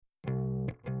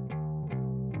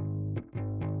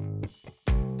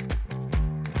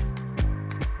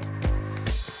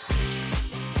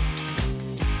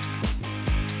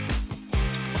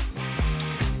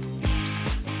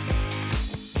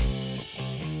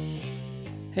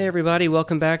Hey, everybody,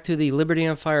 welcome back to the Liberty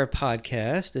on Fire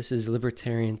podcast. This is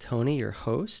Libertarian Tony, your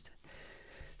host.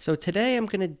 So, today I'm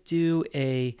going to do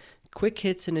a quick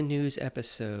hits in the news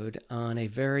episode on a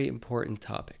very important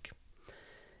topic.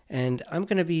 And I'm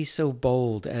going to be so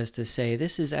bold as to say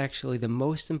this is actually the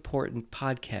most important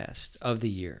podcast of the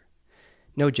year.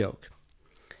 No joke.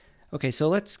 Okay, so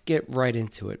let's get right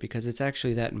into it because it's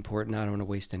actually that important. I don't want to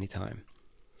waste any time.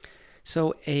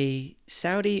 So a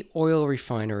Saudi oil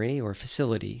refinery or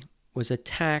facility was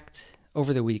attacked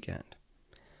over the weekend.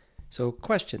 So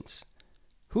questions.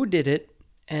 Who did it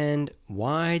and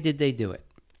why did they do it?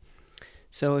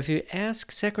 So if you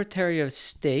ask Secretary of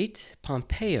State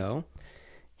Pompeo,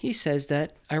 he says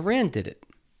that Iran did it.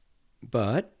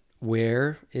 But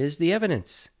where is the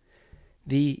evidence?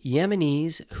 The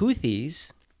Yemenis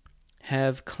Houthis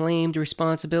have claimed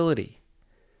responsibility.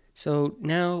 So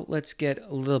now let's get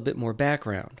a little bit more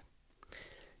background.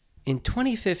 In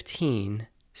 2015,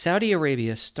 Saudi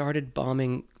Arabia started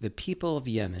bombing the people of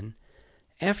Yemen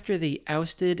after they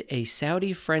ousted a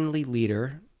Saudi-friendly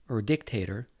leader or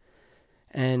dictator.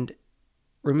 And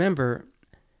remember,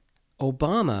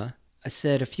 Obama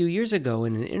said a few years ago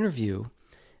in an interview,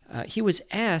 he was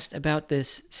asked about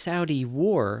this Saudi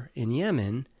war in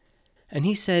Yemen, and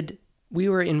he said, "We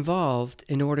were involved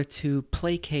in order to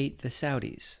placate the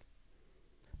Saudis."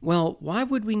 Well, why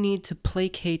would we need to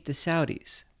placate the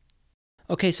Saudis?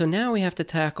 Okay, so now we have to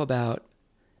talk about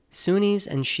Sunnis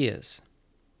and Shias.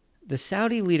 The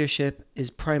Saudi leadership is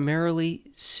primarily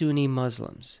Sunni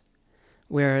Muslims,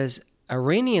 whereas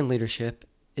Iranian leadership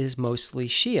is mostly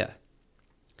Shia.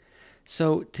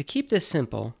 So to keep this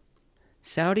simple,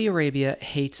 Saudi Arabia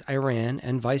hates Iran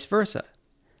and vice versa.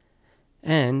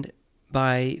 And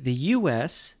by the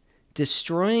U.S.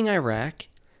 destroying Iraq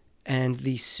and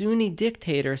the Sunni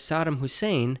dictator Saddam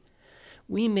Hussein,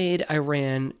 we made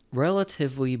Iran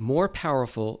relatively more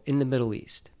powerful in the Middle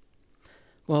East.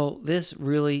 Well, this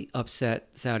really upset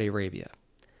Saudi Arabia,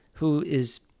 who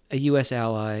is a U.S.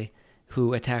 ally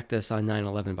who attacked us on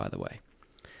 9/11, by the way.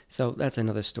 So that's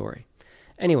another story.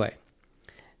 Anyway,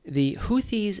 the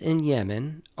Houthis in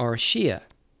Yemen are Shia,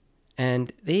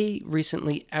 and they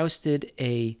recently ousted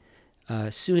a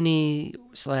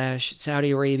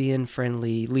Sunni/Saudi Arabian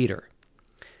friendly leader.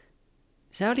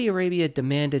 Saudi Arabia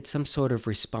demanded some sort of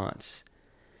response.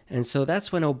 And so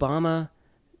that's when Obama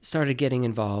started getting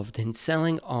involved in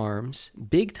selling arms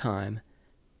big time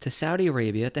to Saudi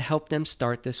Arabia to help them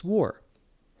start this war.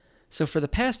 So for the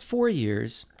past 4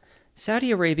 years,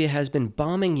 Saudi Arabia has been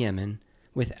bombing Yemen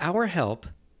with our help,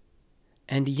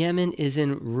 and Yemen is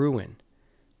in ruin,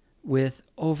 with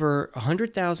over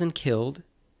 100,000 killed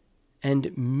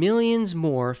and millions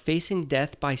more facing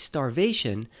death by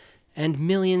starvation and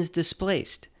millions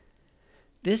displaced.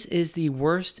 This is the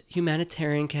worst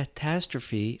humanitarian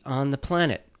catastrophe on the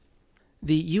planet.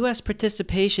 The U.S.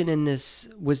 participation in this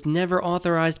was never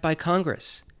authorized by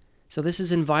Congress, so this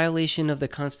is in violation of the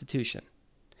Constitution.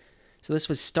 So this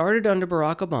was started under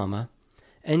Barack Obama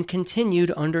and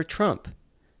continued under Trump,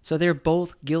 so they're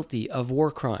both guilty of war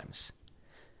crimes.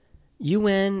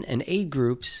 UN and aid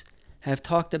groups have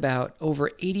talked about over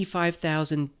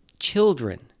 85,000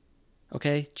 children,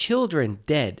 children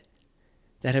dead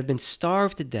that have been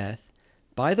starved to death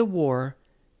by the war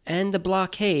and the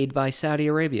blockade by Saudi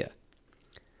Arabia.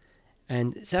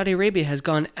 And Saudi Arabia has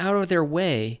gone out of their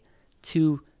way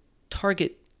to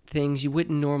target things you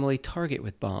wouldn't normally target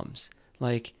with bombs,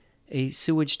 like a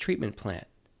sewage treatment plant,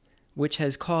 which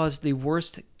has caused the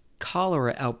worst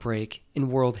cholera outbreak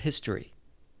in world history.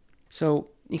 So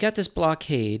you got this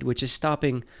blockade, which is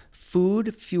stopping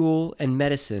food, fuel, and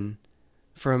medicine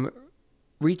from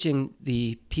reaching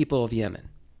the people of Yemen.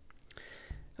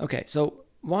 Okay, so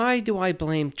why do I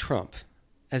blame Trump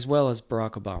as well as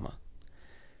Barack Obama?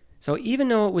 So even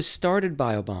though it was started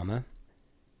by Obama,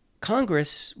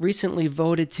 Congress recently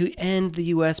voted to end the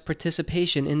U.S.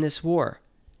 participation in this war.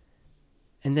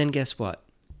 And then guess what?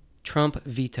 Trump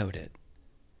vetoed it.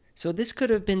 So this could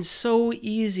have been so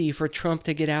easy for Trump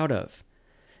to get out of.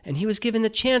 And he was given the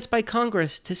chance by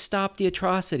Congress to stop the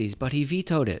atrocities, but he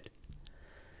vetoed it.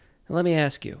 Now, let me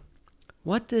ask you,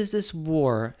 what does this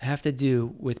war have to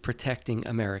do with protecting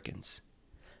Americans?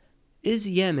 Is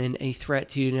Yemen a threat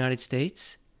to the United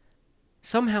States?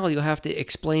 Somehow you'll have to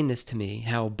explain this to me,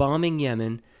 how bombing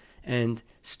Yemen and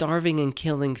starving and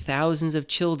killing thousands of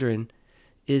children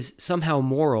is somehow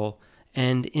moral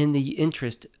and in the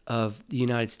interest of the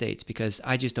United States, because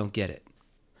I just don't get it.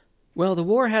 Well, the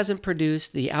war hasn't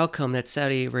produced the outcome that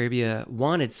Saudi Arabia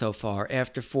wanted so far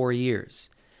after 4 years.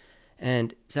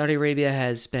 And Saudi Arabia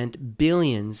has spent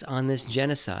billions on this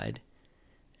genocide.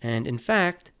 And in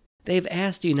fact, they've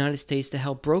asked the United States to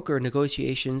help broker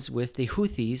negotiations with the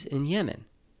Houthis in Yemen.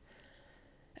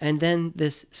 And then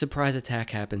this surprise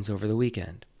attack happens over the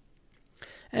weekend.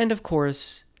 And of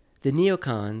course, the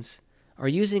neocons are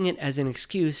using it as an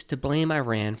excuse to blame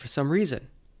Iran for some reason.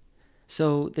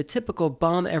 So the typical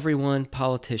bomb everyone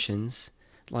politicians,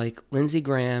 like Lindsey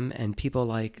Graham and people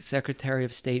like Secretary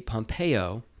of State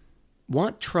Pompeo,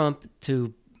 want Trump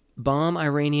to bomb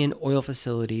Iranian oil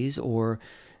facilities or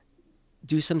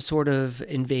do some sort of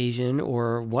invasion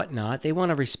or whatnot. They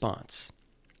want a response.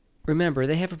 Remember,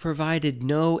 they have provided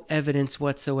no evidence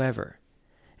whatsoever.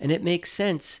 And it makes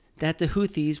sense that the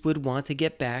Houthis would want to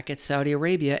get back at Saudi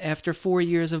Arabia after 4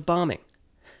 years of bombing.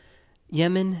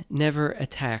 Yemen never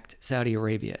attacked Saudi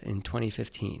Arabia in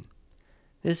 2015.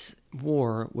 This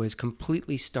war was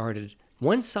completely started,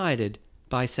 one-sided,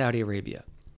 by Saudi Arabia.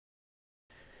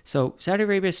 So Saudi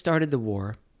Arabia started the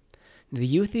war. The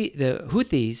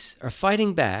Houthis are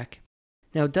fighting back.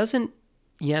 Now, doesn't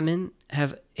Yemen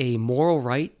have a moral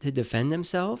right to defend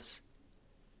themselves?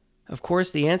 Of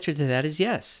course, the answer to that is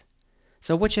yes.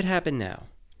 So what should happen now?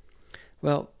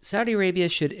 Well, Saudi Arabia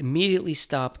should immediately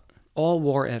stop all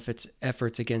war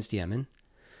efforts against Yemen,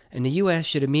 and the U.S.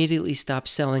 should immediately stop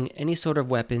selling any sort of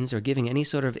weapons or giving any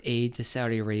sort of aid to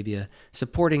Saudi Arabia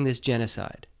supporting this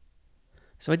genocide.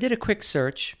 So I did a quick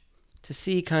search to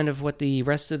see kind of what the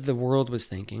rest of the world was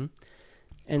thinking.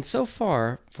 And so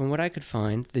far, from what I could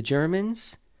find, the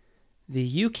Germans,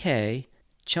 the UK,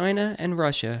 China, and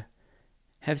Russia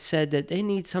have said that they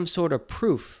need some sort of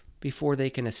proof before they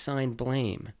can assign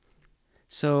blame.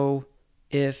 So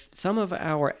if some of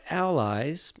our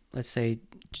allies, let's say,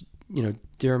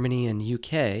 Germany and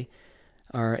UK,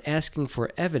 are asking for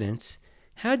evidence,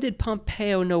 how did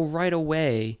Pompeo know right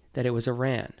away that it was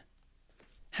Iran?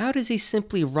 How does he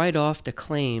simply write off the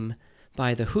claim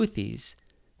by the Houthis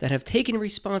that have taken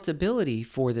responsibility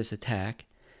for this attack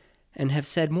and have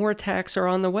said more attacks are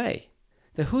on the way?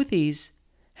 The Houthis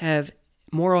have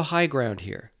moral high ground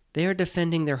here. They are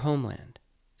defending their homeland.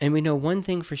 And we know one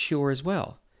thing for sure as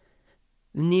well.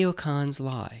 The neocons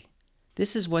lie.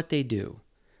 This is what they do.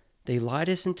 They lied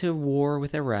us into war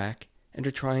with Iraq and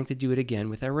are trying to do it again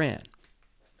with Iran.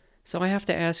 So I have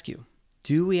to ask you,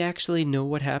 do we actually know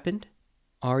what happened?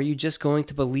 Are you just going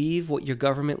to believe what your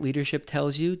government leadership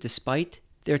tells you, despite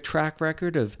their track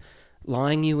record of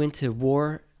lying you into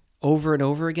war over and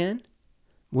over again?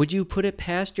 Would you put it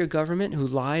past your government, who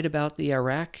lied about the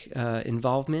Iraq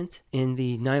involvement in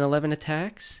the 9/11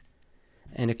 attacks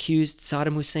and accused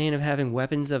Saddam Hussein of having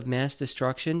weapons of mass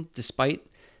destruction despite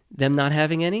them not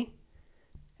having any,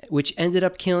 which ended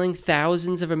up killing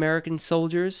thousands of American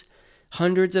soldiers,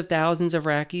 hundreds of thousands of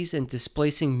Iraqis, and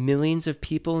displacing millions of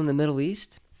people in the Middle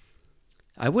East?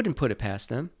 I wouldn't put it past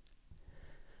them.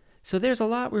 So there's a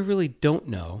lot we really don't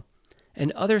know,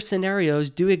 and other scenarios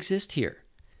do exist here.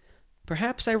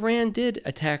 Perhaps Iran did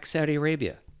attack Saudi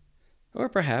Arabia, or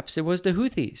perhaps it was the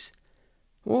Houthis,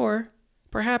 or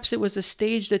perhaps it was a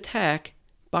staged attack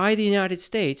by the United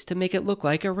States to make it look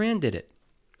like Iran did it.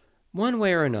 One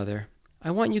way or another,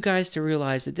 I want you guys to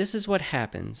realize that this is what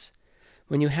happens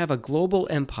when you have a global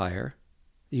empire,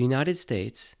 the United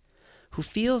States, who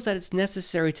feels that it's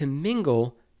necessary to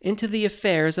mingle into the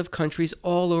affairs of countries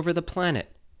all over the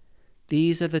planet.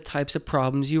 These are the types of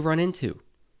problems you run into.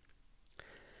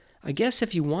 I guess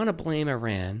if you want to blame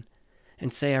Iran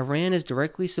and say Iran is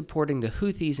directly supporting the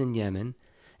Houthis in Yemen,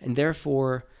 and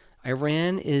therefore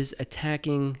Iran is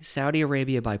attacking Saudi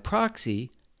Arabia by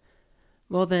proxy,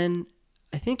 well then,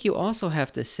 I think you also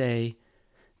have to say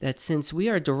that since we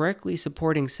are directly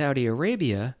supporting Saudi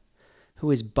Arabia, who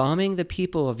is bombing the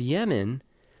people of Yemen,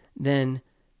 then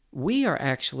we are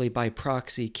actually by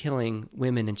proxy killing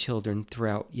women and children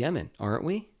throughout Yemen, aren't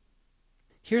we?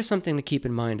 Here's something to keep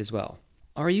in mind as well.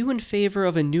 Are you in favor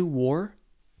of a new war?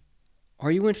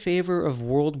 Are you in favor of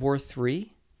World War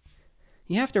III?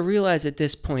 You have to realize at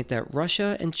this point that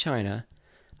Russia and China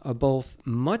are both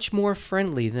much more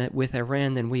friendly with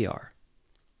Iran than we are.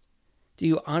 Do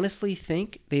you honestly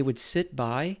think they would sit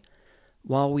by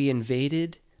while we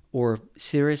invaded or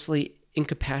seriously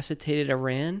incapacitated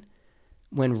Iran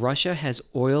when Russia has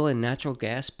oil and natural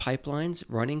gas pipelines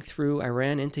running through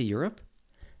Iran into Europe?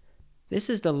 This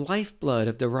is the lifeblood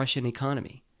of the Russian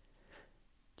economy.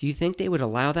 Do you think they would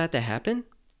allow that to happen?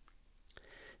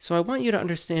 So I want you to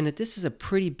understand that this is a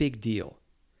pretty big deal.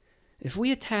 If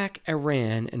we attack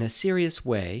Iran in a serious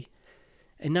way,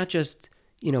 and not just,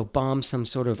 bomb some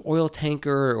sort of oil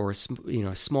tanker or,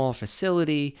 small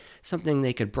facility, something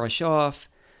they could brush off,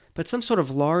 but some sort of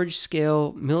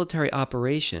large-scale military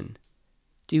operation,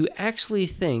 do you actually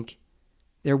think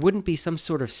there wouldn't be some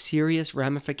sort of serious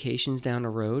ramifications down the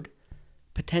road?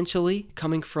 potentially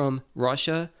coming from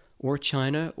Russia or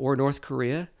China or North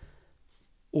Korea,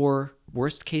 or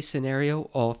worst case scenario,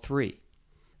 all three.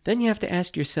 Then you have to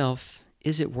ask yourself,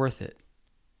 is it worth it?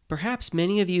 Perhaps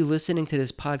many of you listening to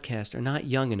this podcast are not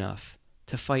young enough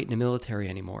to fight in the military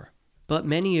anymore, but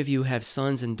many of you have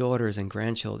sons and daughters and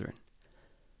grandchildren.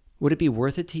 Would it be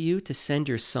worth it to you to send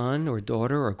your son or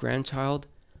daughter or grandchild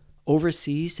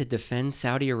overseas to defend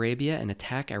Saudi Arabia and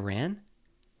attack Iran?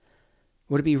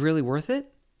 Would it be really worth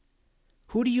it?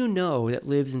 Who do you know that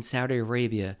lives in Saudi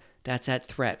Arabia that's at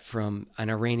threat from an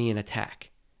Iranian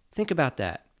attack? Think about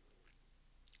that.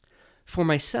 For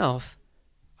myself,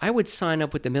 I would sign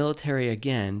up with the military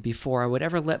again before I would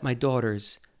ever let my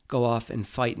daughters go off and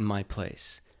fight in my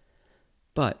place.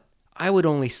 But I would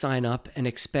only sign up and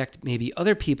expect maybe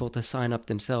other people to sign up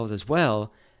themselves as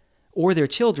well, or their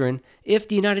children, if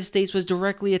the United States was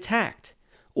directly attacked,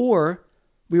 or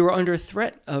we were under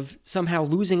threat of somehow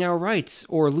losing our rights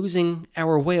or losing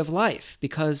our way of life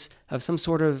because of some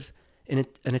sort of an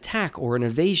attack or an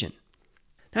invasion.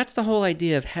 That's the whole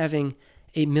idea of having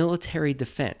a military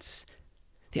defense.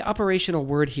 The operational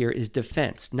word here is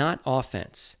defense, not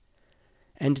offense,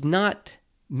 and not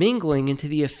mingling into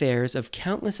the affairs of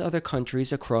countless other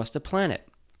countries across the planet.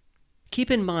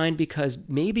 Keep in mind, because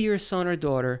maybe your son or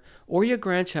daughter or your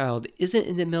grandchild isn't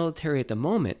in the military at the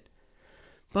moment,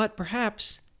 but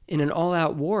perhaps in an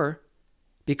all-out war,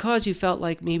 because you felt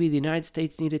like maybe the United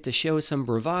States needed to show some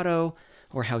bravado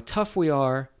or how tough we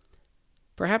are,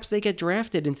 perhaps they get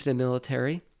drafted into the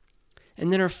military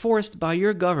and then are forced by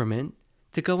your government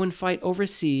to go and fight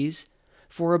overseas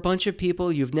for a bunch of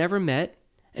people you've never met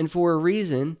and for a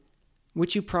reason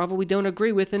which you probably don't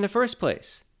agree with in the first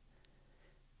place.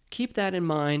 Keep that in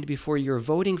mind before you're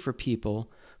voting for people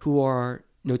who are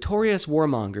notorious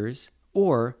warmongers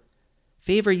or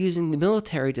favor using the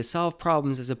military to solve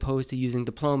problems as opposed to using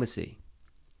diplomacy.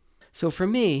 So for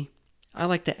me, I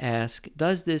like to ask,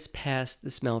 does this pass the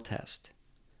smell test?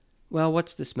 Well,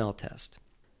 what's the smell test?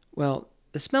 Well,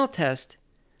 the smell test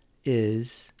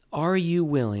is, are you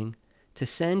willing to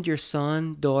send your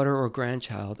son, daughter, or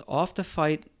grandchild off to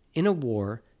fight in a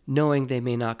war knowing they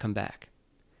may not come back?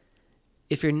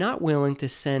 If you're not willing to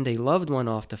send a loved one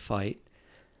off to fight,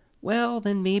 well,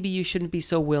 then maybe you shouldn't be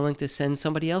so willing to send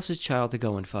somebody else's child to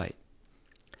go and fight.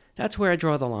 That's where I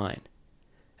draw the line.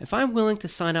 If I'm willing to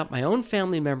sign up my own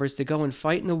family members to go and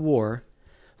fight in a war,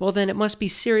 well, then it must be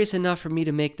serious enough for me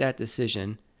to make that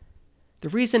decision. The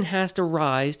reason has to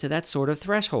rise to that sort of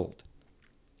threshold.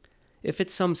 If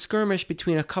it's some skirmish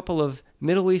between a couple of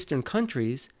Middle Eastern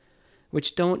countries,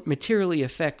 which don't materially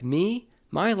affect me,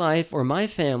 my life, or my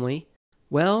family,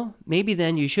 well, maybe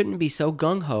then you shouldn't be so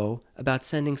gung-ho about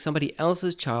sending somebody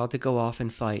else's child to go off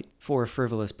and fight for a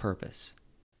frivolous purpose.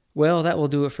 Well, that will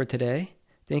do it for today.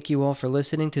 Thank you all for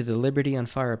listening to the Liberty on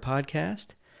Fire podcast.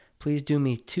 Please do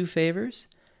me 2 favors.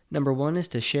 Number 1 is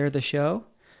to share the show.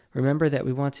 Remember that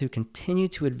we want to continue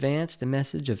to advance the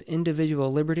message of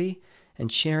individual liberty, and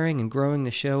sharing and growing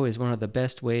the show is one of the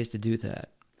best ways to do that.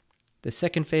 The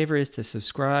second favor is to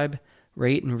subscribe,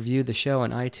 rate, and review the show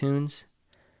on iTunes.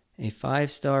 A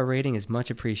 5-star rating is much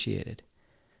appreciated.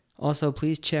 Also,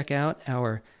 please check out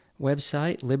our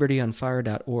website,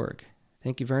 libertyonfire.org.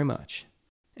 Thank you very much.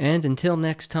 And until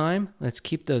next time, let's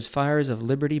keep those fires of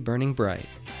liberty burning bright.